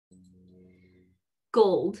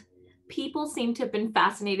Gold. People seem to have been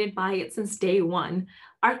fascinated by it since day one.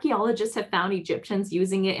 Archaeologists have found Egyptians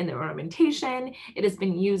using it in their ornamentation, it has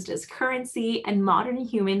been used as currency, and modern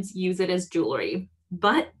humans use it as jewelry.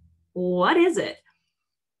 But what is it?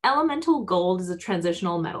 Elemental gold is a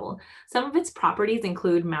transitional metal. Some of its properties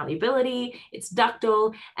include malleability, it's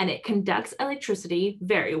ductile, and it conducts electricity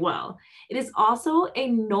very well. It is also a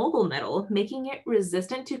noble metal, making it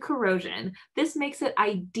resistant to corrosion. This makes it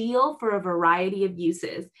ideal for a variety of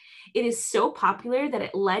uses. It is so popular that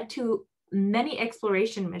it led to many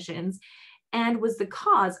exploration missions and was the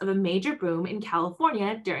cause of a major boom in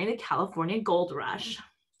California during the California Gold Rush.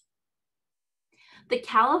 The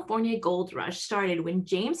California Gold Rush started when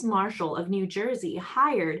James Marshall of New Jersey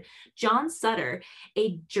hired John Sutter,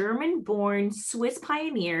 a German born Swiss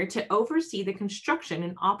pioneer, to oversee the construction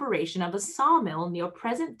and operation of a sawmill near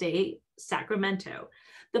present day Sacramento.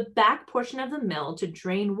 The back portion of the mill to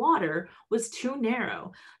drain water was too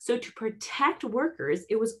narrow, so to protect workers,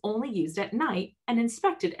 it was only used at night and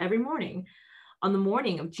inspected every morning. On the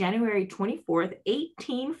morning of January 24th,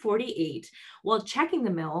 1848, while checking the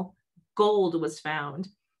mill, gold was found.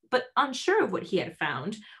 But unsure of what he had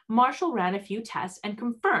found, Marshall ran a few tests and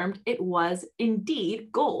confirmed it was indeed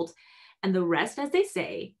gold. And the rest, as they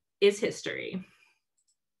say, is history.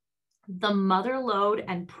 The mother lode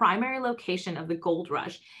and primary location of the gold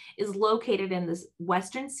rush is located in the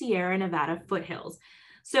western Sierra Nevada foothills.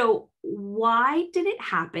 So, why did it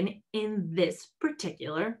happen in this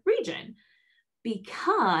particular region?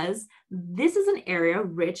 Because this is an area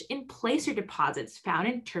rich in placer deposits found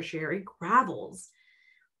in tertiary gravels.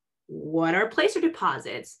 What are placer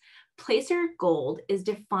deposits? Placer gold is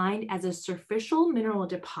defined as a superficial mineral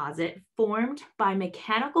deposit formed by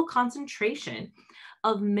mechanical concentration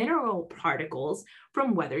of mineral particles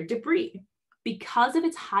from weathered debris. Because of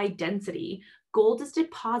its high density, gold is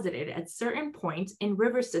deposited at certain points in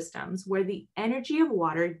river systems where the energy of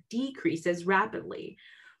water decreases rapidly.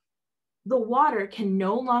 The water can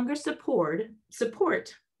no longer support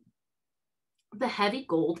the heavy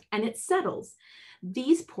gold and it settles.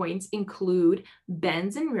 These points include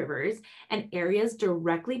bends in rivers and areas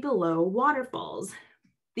directly below waterfalls.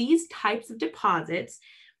 These types of deposits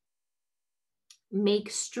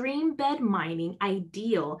make stream bed mining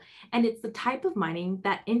ideal, and it's the type of mining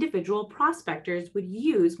that individual prospectors would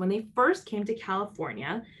use when they first came to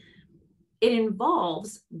California. It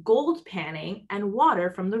involves gold panning and water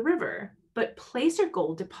from the river, but placer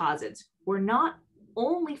gold deposits were not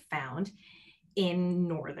only found in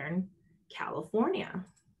Northern California.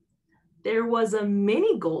 There was a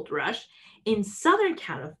mini gold rush in Southern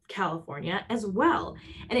California as well,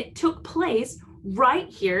 and it took place right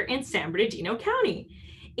here in San Bernardino County.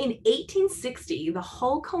 In 1860, the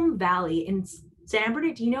Holcomb Valley in San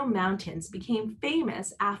Bernardino Mountains became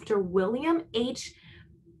famous after William H.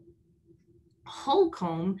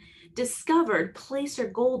 Holcomb discovered placer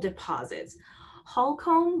gold deposits.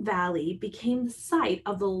 Holcomb Valley became the site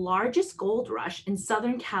of the largest gold rush in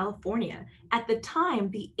Southern California. At the time,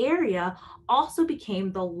 the area also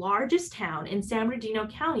became the largest town in San Bernardino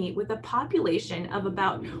County with a population of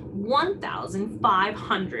about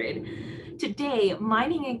 1,500. Today,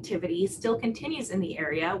 mining activity still continues in the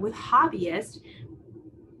area, with hobbyists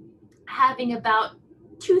having about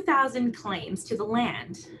 2,000 claims to the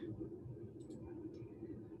land.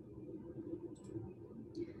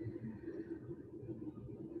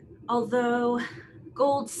 Although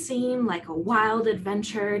gold seemed like a wild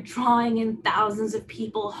adventure, drawing in thousands of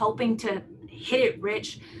people hoping to hit it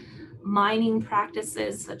rich, mining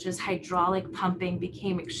practices such as hydraulic pumping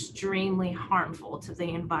became extremely harmful to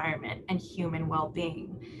the environment and human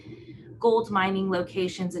well-being. Gold mining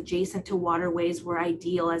locations adjacent to waterways were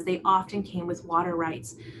ideal as they often came with water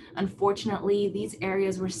rights. Unfortunately, these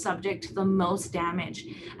areas were subject to the most damage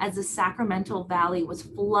as the Sacramento Valley was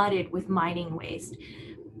flooded with mining waste.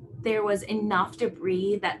 There was enough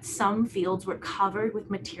debris that some fields were covered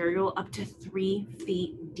with material up to 3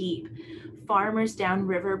 feet deep. Farmers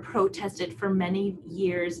downriver protested for many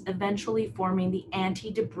years, eventually forming the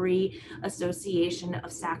Anti-Debris Association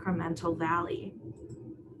of Sacramento Valley.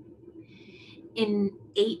 In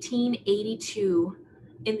the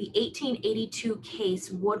 1882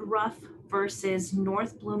 case, Woodruff versus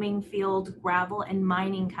North Bloomingfield Gravel and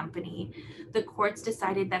Mining Company, the courts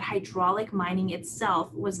decided that hydraulic mining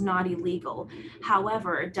itself was not illegal.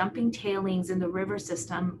 However, dumping tailings in the river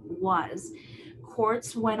system was.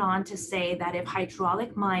 Courts went on to say that if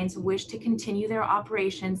hydraulic mines wish to continue their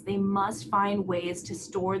operations, they must find ways to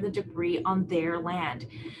store the debris on their land.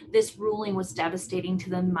 This ruling was devastating to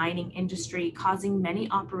the mining industry, causing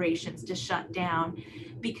many operations to shut down.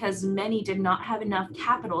 because many did not have enough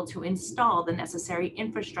capital to install the necessary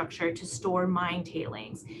infrastructure to store mine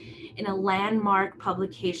tailings. In a landmark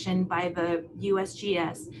publication by the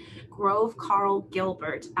USGS, Grove Carl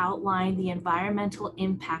Gilbert outlined the environmental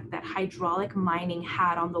impact that hydraulic mining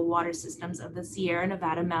had on the water systems of the Sierra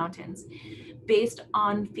Nevada mountains. Based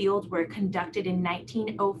on fieldwork conducted in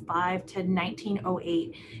 1905 to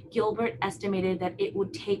 1908, Gilbert estimated that it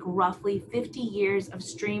would take roughly 50 years of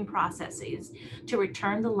stream processes to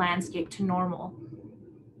return the landscape to normal.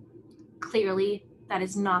 Clearly, that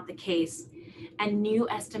is not the case, and new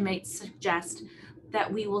estimates suggest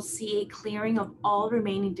that we will see a clearing of all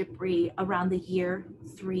remaining debris around the year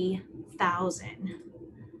 3000.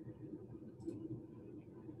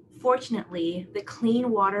 Fortunately, the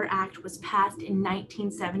Clean Water Act was passed in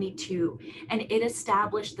 1972, and it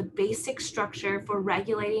established the basic structure for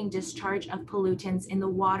regulating discharge of pollutants in the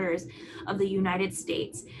waters of the United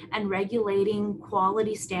States and regulating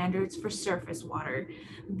quality standards for surface water.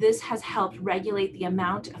 This has helped regulate the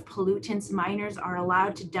amount of pollutants miners are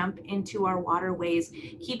allowed to dump into our waterways,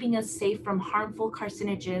 keeping us safe from harmful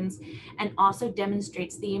carcinogens, and also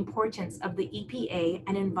demonstrates the importance of the EPA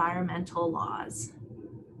and environmental laws.